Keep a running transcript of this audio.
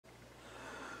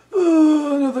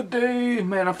day.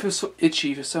 Man, I feel so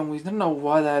itchy for some reason. I don't know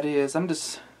why that is. I'm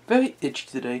just very itchy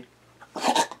today.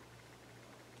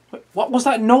 Wait, what was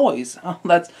that noise? Oh,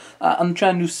 that's I'm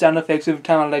trying to do sound effects every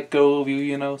time I let go of you,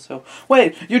 you know. So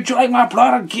wait, you drank my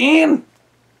blood again?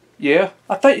 Yeah,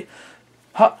 I thought.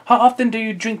 How often do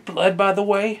you drink blood, by the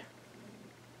way?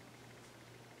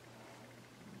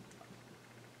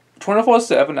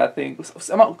 24/7, I think.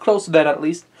 I'm close to that at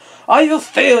least. Are you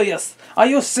serious? Are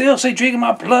you seriously drinking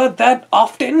my blood that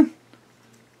often?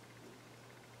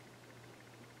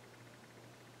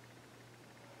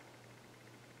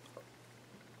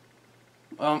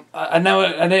 I know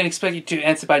I didn't expect you to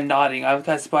answer by nodding. I was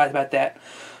kind of surprised about that.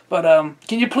 But,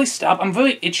 can you please stop? I'm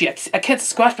very itchy. I can't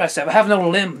scratch myself. I have no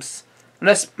limbs.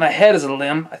 Unless my head is a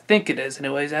limb. I think it is,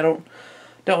 anyways. I don't...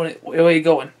 Where are you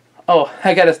going? Oh,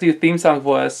 I got a new theme song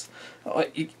for us.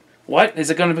 What? Is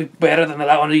it going to be better than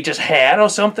that one we just had or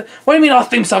something? What do you mean our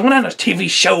theme song? We're not a TV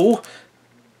show.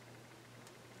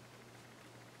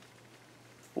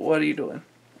 What are you doing?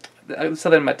 I saw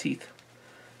that in my teeth.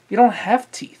 You don't have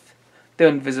teeth. They're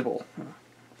invisible.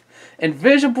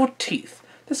 Invisible teeth.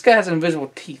 This guy has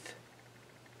invisible teeth.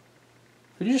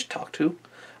 Who did you just talk to?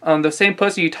 The same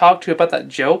person you talked to about that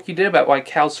joke you did about why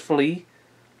cows flee.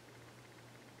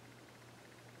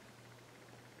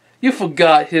 You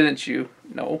forgot, didn't you?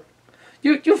 No.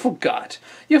 You forgot.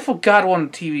 You forgot one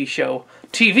TV show.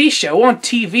 TV show? On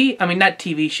TV? I mean, not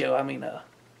TV show. I mean,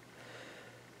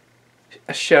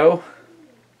 a show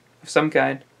of some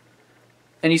kind.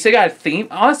 And you say you got a theme?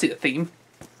 I want to see the theme.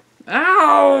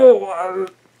 Ow!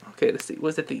 Okay, let's see.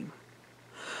 What's the theme?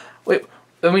 Wait,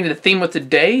 I mean the theme of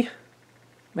today?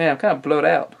 Man, I'm kind of blowed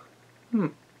out.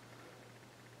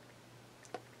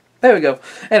 There we go.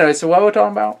 Anyway, so what we're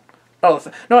talking about? Oh,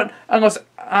 no, what?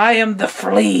 I am the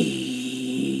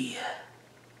flea.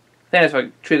 That's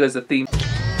what triggers the theme.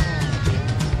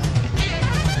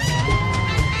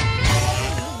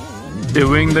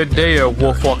 During the day, a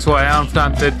wolf walks around. From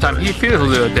time to time, he feels a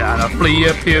little down. A flea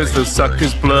appears to suck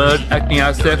his blood, acting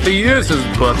as if he is his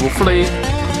blood will flee.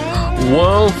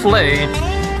 Wolflea.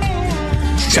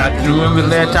 Shot in the room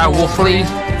with anti-Wolflea.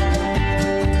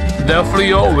 The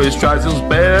flea always tries his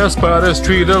best, but is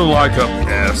treated like a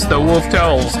pest. The wolf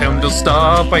tells him to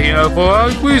stop, but he never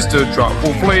agrees to drop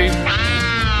Wolflea.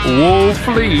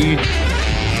 Wolflea.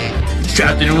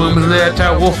 Shot in the room with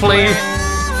anti-Wolflea.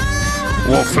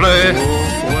 Wolflea.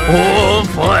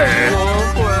 Wolflea.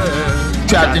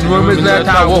 Trapped in the room with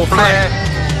anti-Wolflea.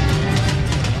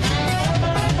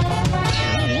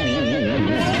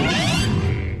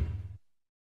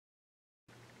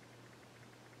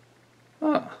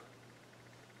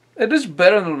 It is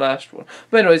better than the last one.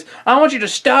 But anyways, I want you to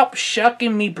stop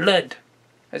sucking me blood.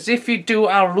 As if you do,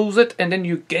 I'll lose it and then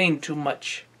you gain too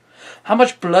much. How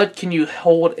much blood can you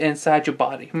hold inside your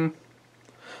body?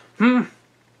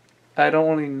 I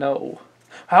don't really know.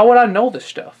 How would I know this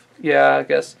stuff? Yeah, I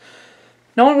guess.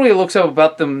 No one really looks up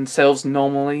about themselves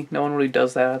normally. No one really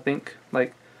does that, I think.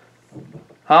 Like,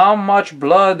 how much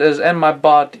blood is in my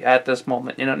body at this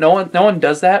moment? You know, no one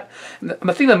does that.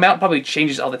 I think the amount probably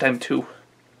changes all the time too.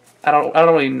 I don't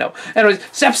really know. Anyways,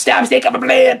 stop taking my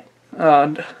blood.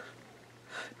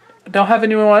 Don't have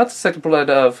anyone else to suck the blood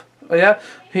of. Oh yeah.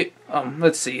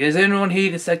 Let's see. Is anyone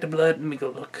here to suck the blood? Let me go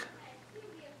look.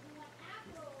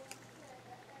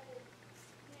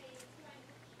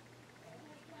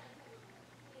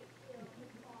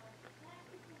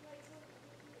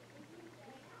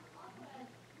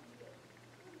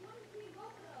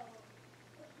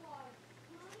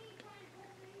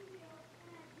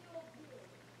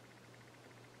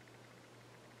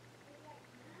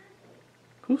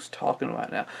 Who's talking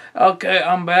right now? Okay,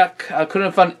 I'm back. I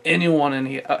couldn't find anyone in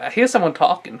here. I hear someone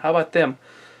talking. How about them?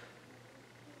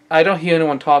 I don't hear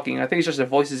anyone talking. I think it's just the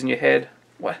voices in your head.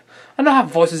 What? I don't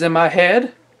have voices in my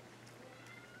head.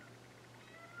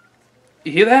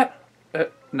 You hear that?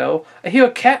 No. I hear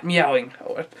a cat meowing.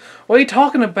 What are you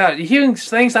talking about? You're hearing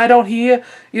things I don't hear?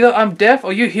 Either I'm deaf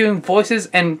or you're hearing voices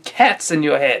and cats in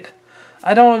your head.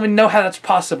 I don't even know how that's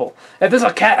possible. If there's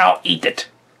a cat, I'll eat it.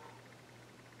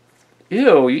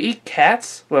 Ew, you eat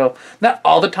cats? Well, not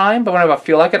all the time, but whenever I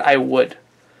feel like it, I would.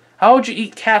 How would you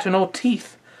eat cats with no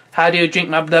teeth? How do you drink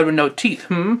my blood with no teeth,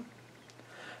 I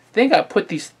think I put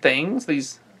these things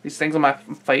on my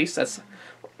face. That's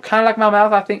kind of like my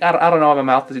mouth, I think. I don't know what my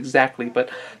mouth is exactly, but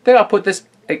I think I'll put this,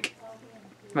 like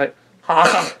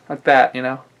that, you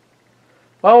know.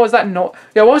 What was that noise?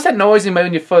 Yeah, what was that noise you made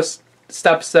when you first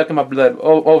stopped sucking my blood?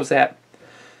 What was that?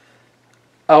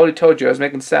 I already told you I was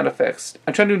making sound effects.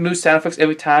 I'm trying to do new sound effects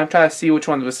every time, trying to see which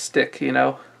ones would stick, you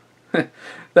know.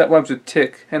 That rhymes with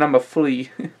tick, and I'm a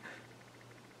flea.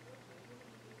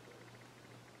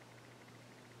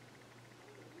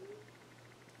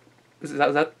 Is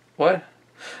that what?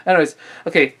 Anyways,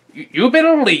 okay, you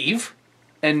better leave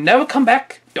and never come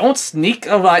back. Don't sneak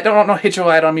a ride. Don't hitch a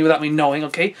ride on me without me knowing,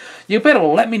 okay? You better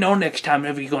let me know next time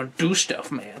whenever you're gonna do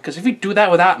stuff, man. Because if you do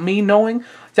that without me knowing,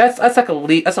 that's like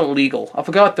that's illegal. I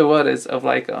forgot what the word is of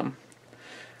like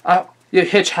you're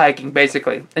hitchhiking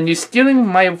basically, and you're stealing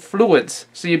my fluids.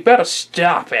 So you better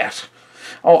stop it.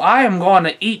 Oh, I am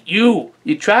gonna eat you.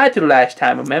 You tried to last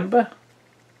time, remember?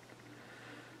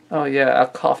 Oh yeah, I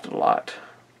coughed a lot.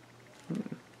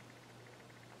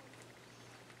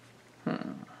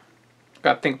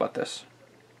 Gotta think about this.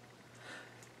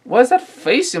 What is that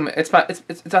face?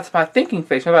 That's my thinking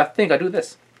face. Whenever I think, I do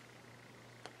this.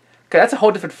 Okay, that's a whole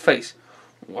different face.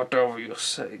 Whatever you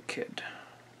say, kid.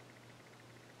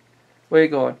 Where you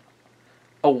going?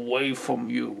 Away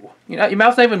from you. You know, your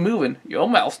mouth's not even moving. Your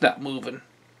mouth's not moving.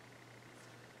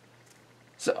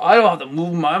 So I don't have to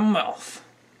move my mouth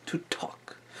to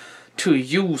talk to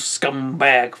you,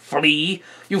 scumbag flea.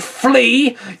 You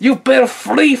flee! You better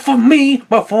flee from me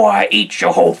before I eat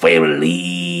your whole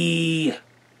family!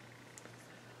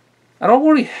 I don't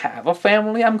really have a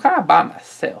family. I'm kind of by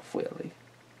myself, really.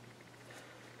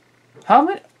 How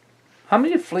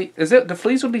many fleas? Is it the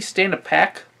fleas would be stay in a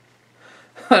pack?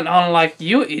 And unlike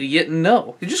you, idiot,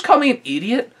 no. Did you just call me an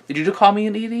idiot? Did you just call me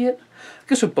an idiot? I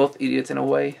guess we're both idiots in a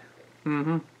way.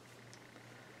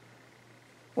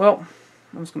 Well,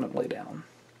 I'm just gonna lay down.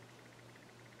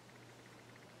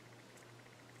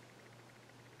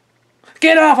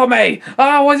 Get off of me!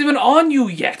 I wasn't even on you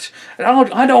yet.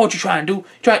 I know what you're trying to do.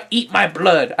 You're trying to eat my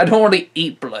blood. I don't really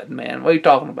eat blood, man. What are you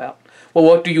talking about? Well,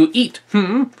 what do you eat?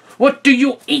 What do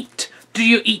you eat? Do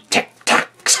you eat Tic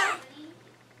Tacs?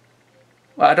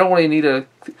 Well, I don't really need a...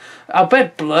 I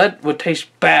bet blood would taste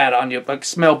bad on you, like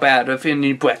smell bad if in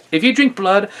your breath. If you drink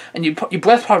blood and your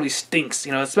breath probably stinks,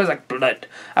 you know, it smells like blood.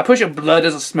 I'm pretty sure blood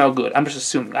doesn't smell good. I'm just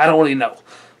assuming. I don't really know.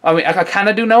 I mean, I kind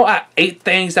of do know. I ate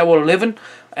things that were living,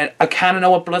 and I kind of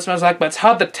know what blood smells like, but it's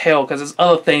hard to tell because there's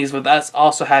other things with us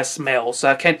also has smells, so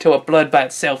I can't tell what blood by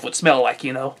itself would smell like,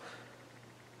 you know.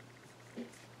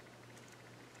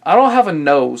 I don't have a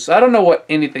nose, so I don't know what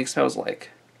anything smells like.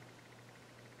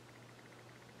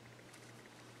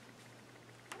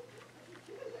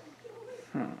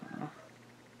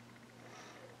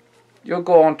 You'll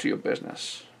go on to your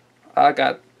business. I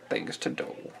got things to do.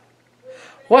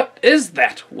 What is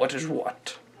that? What is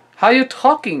what? How are you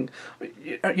talking?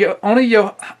 Only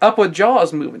your upper jaw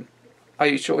is moving. Are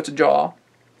you sure it's a jaw?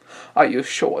 Are you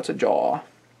sure it's a jaw?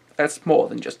 That's more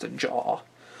than just a jaw.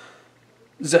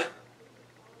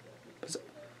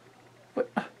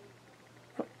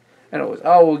 Anyways,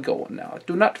 I will go on now.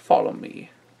 Do not follow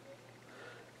me.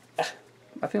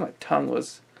 I think my tongue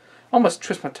was... I almost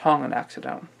twisted my tongue on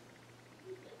accident.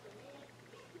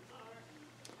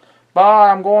 Bye,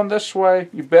 I'm going this way.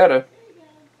 You better.